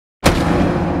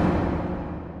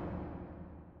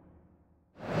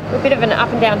bit of an up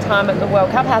and down time at the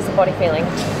World Cup. How's the body feeling?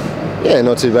 Yeah,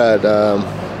 not too bad.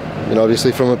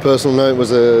 Obviously from a personal note, it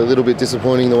was a little bit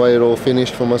disappointing the way it all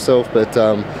finished for myself, but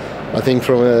I think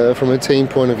from a team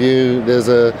point of view, there's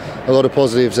a lot of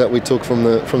positives that we took from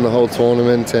the whole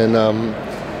tournament, and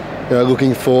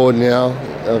looking forward now.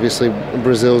 Obviously,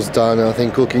 Brazil's done. And I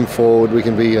think looking forward, we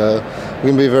can be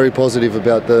very positive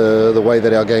about the way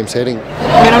that our game's heading.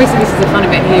 I mean, obviously, this is a fun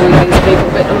event here with these people,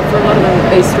 but for a lot of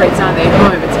them, these streets aren't their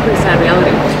home. It's a pretty sad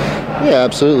reality. Yeah,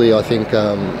 absolutely. I think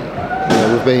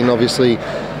we've been obviously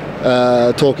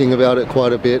talking about it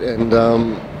quite a bit, and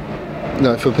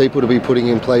for people to be putting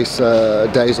in place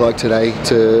days like today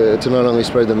to not only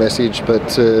spread the message but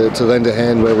to lend a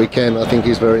hand where we can, I think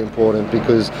is very important,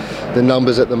 because the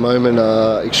numbers at the moment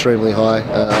are extremely high,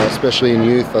 especially in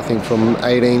youth. I think from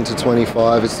 18 to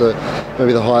 25 it's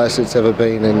maybe the highest it's ever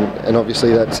been, and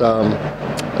obviously that's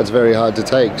very hard to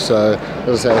take. So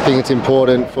as I say, I think it's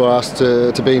important for us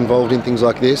to be involved in things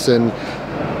like this, and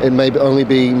it may only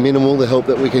be minimal, the help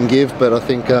that we can give, but I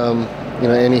think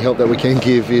any help that we can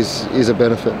give is a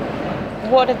benefit.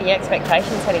 What are the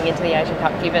expectations heading into the Asian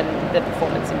Cup, given the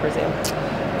performance in Brazil?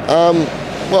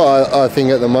 Well, I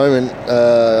think at the moment,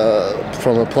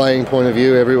 from a playing point of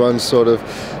view, everyone's sort of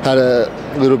had a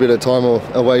little bit of time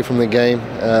away from the game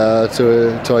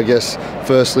to I guess,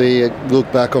 firstly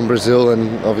look back on Brazil,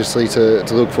 and obviously to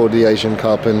look forward to the Asian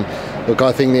Cup. And look,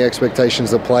 I think the expectations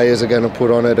the players are going to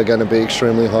put on it are going to be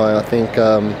extremely high. I think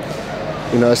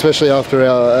especially after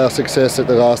our success at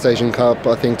the last Asian Cup,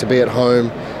 I think to be at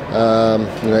home,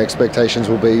 expectations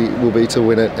will be to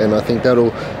win it, and I think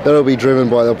that'll be driven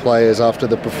by the players after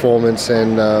the performance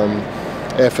and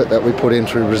effort that we put in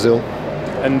through Brazil.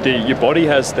 And your body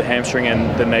has the hamstring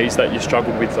and the knees that you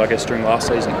struggled with, I guess, during last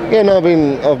season. Yeah, no,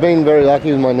 I've been very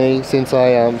lucky with my knee since I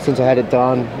had it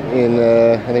done in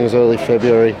I think it was early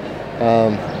February.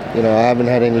 I haven't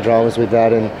had any dramas with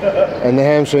that, and the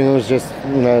hamstring was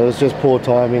just poor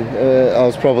timing. I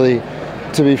was probably,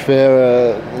 to be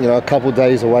fair, a couple of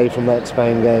days away from that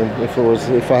Spain game.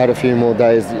 If I had a few more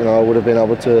days, I would have been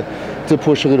able to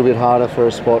push a little bit harder for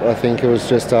a spot. I think it was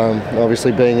just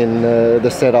obviously being in the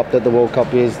setup that the World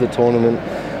Cup is, the tournament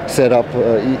setup.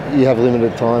 You have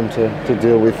limited time to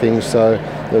deal with things. So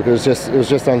look, it was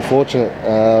just unfortunate.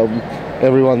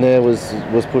 Everyone there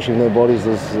was pushing their bodies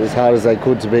as hard as they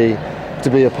could to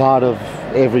be a part of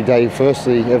every day.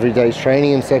 Firstly, every day's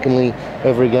training, and secondly,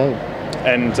 every game.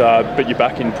 And but you're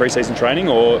back in pre-season training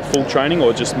or full training,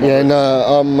 or just? Yeah,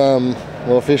 no.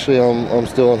 Officially I'm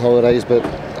still on holidays, but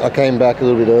I came back a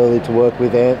little bit early to work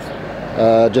with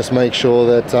Ant, just make sure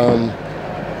that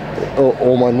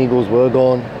all my niggles were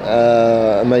gone,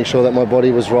 and make sure that my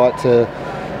body was right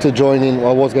to join in.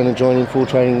 I was going to join in full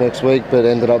training next week, but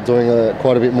ended up doing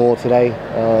quite a bit more today,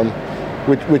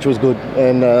 which was good.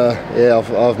 And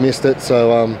I've missed it.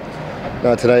 So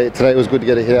today was good to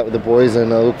get a hit out with the boys,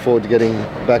 and I look forward to getting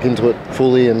back into it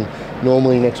fully and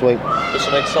normally next week. There's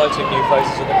some exciting new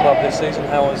faces at the club this season.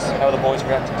 How are the boys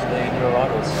reacting to the new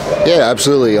arrivals? Yeah,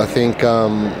 absolutely. I think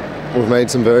we've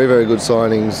made some very, very good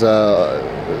signings,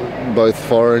 both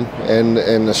foreign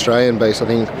and Australian based. I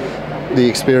think the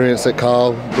experience that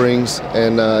Carl brings,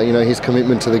 and his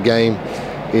commitment to the game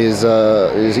is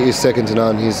second to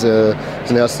none. He's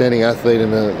an outstanding athlete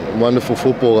and a wonderful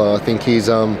footballer. I think he's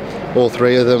all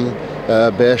three of them,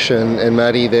 Besh and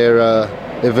Maddie. They're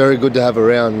very good to have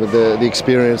around with the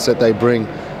experience that they bring.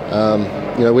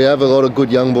 We have a lot of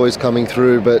good young boys coming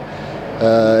through, but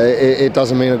it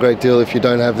doesn't mean a great deal if you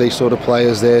don't have these sort of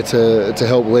players there to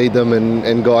help lead them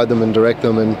and guide them and direct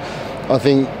them. And I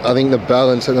think the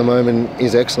balance at the moment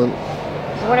is excellent.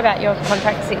 What about your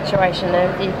contract situation?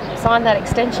 Have you signed that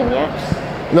extension yet?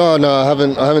 No, I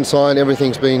haven't signed.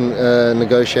 Everything's been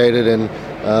negotiated, and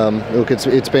look,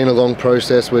 it's been a long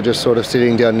process. We're just sort of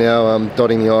sitting down now,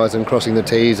 dotting the I's and crossing the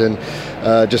T's, and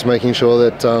just making sure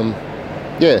that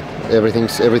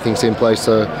everything's in place.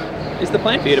 So, is the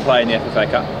plan for you to play in the FFA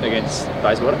Cup against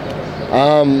Bayswater?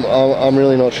 I'm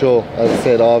really not sure. As I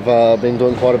said, I've been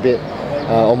doing quite a bit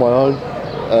on my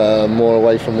own, more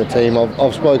away from the team.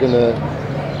 I've spoken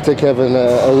to Kevin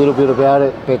a little bit about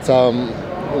it, but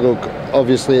look,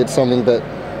 obviously it's something that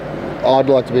I'd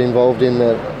like to be involved in.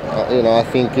 That I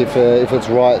think if it's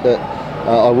right that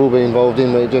I will be involved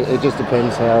in. It just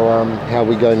depends how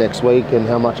we go next week and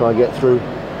how much I get through.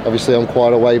 Obviously, I'm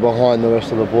quite a way behind the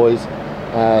rest of the boys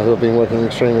who have been working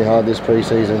extremely hard this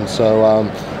pre-season, so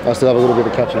I still have a little bit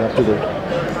of catching up to do.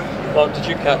 Well, did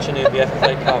you catch any of the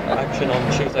FFA Cup action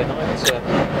on Tuesday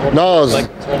night? No,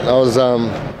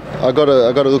 I got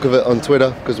a look of it on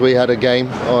Twitter because we had a game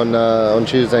on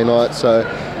Tuesday night, so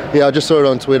Yeah, I just saw it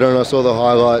on Twitter and I saw the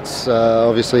highlights.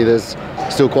 Obviously, there's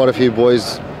still quite a few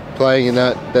boys playing in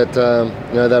that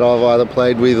you know, that I've either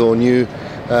played with or knew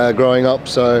growing up.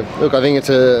 So look, I think it's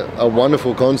a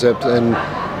wonderful concept, and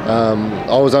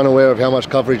I was unaware of how much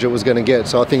coverage it was going to get.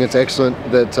 So I think it's excellent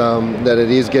that that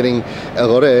it is getting a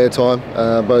lot of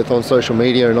airtime, both on social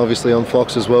media and obviously on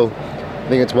Fox as well. I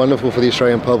think it's wonderful for the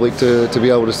Australian public to be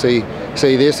able to see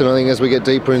this, and I think as we get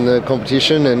deeper in the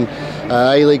competition and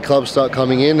A-League clubs start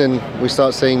coming in and we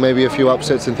start seeing maybe a few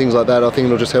upsets and things like that, I think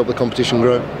it'll just help the competition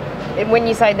grow. When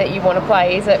you say that you want to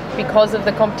play, is it because of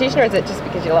the competition or is it just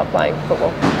because you love playing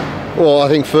football? Well, I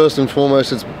think first and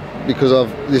foremost it's because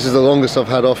this is the longest I've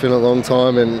had off in a long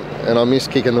time, and I miss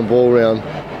kicking the ball around.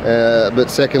 But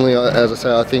secondly, as I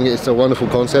say, I think it's a wonderful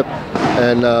concept,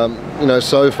 and you know,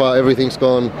 so far everything's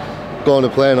gone to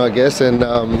plan, I guess, and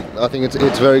I think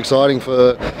it's very exciting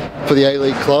for the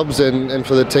A-League clubs and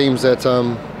for the teams that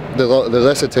the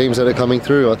lesser teams that are coming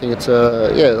through. I think it's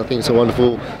I think it's a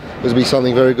wonderful. It'll be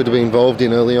something very good to be involved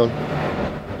in early on.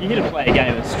 You're here to play a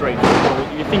game of street football.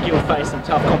 Do you think you'll face some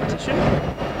tough competition?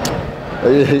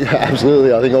 Yeah,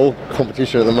 absolutely. I think all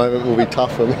competition at the moment will be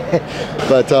tough for me.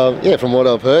 But yeah, from what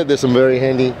I've heard, there's some very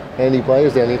handy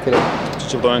players down here today.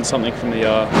 Did you learn something from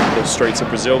the streets of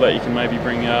Brazil that you can maybe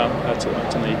bring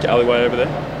to the alleyway over there?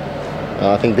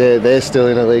 I think they're still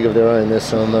in a league of their own. There's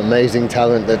some amazing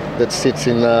talent that sits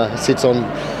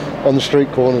on the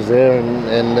street corners there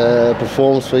and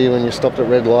performs for you when you're stopped at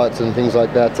red lights and things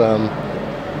like that.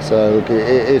 So look,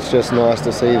 it's just nice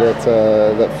to see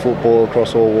that football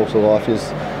across all walks of life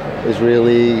is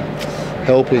really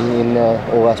helping in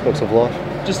all aspects of life.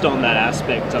 Just on that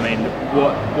aspect, I mean,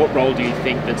 what role do you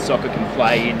think that soccer can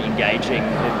play in engaging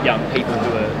young people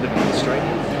who are living on the street?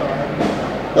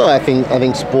 Well, I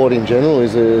think sport in general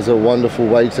is a wonderful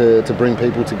way to bring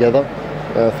people together.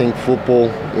 I think football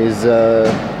is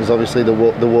obviously the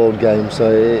world game, so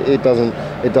it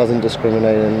doesn't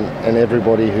discriminate, and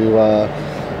everybody who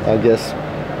I guess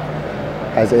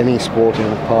has any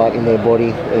sporting part in their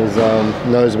body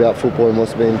knows about football and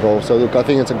wants to be involved. So look, I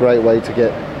think it's a great way to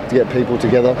get people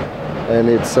together, and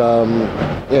it's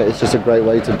just a great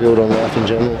way to build on life in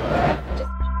general.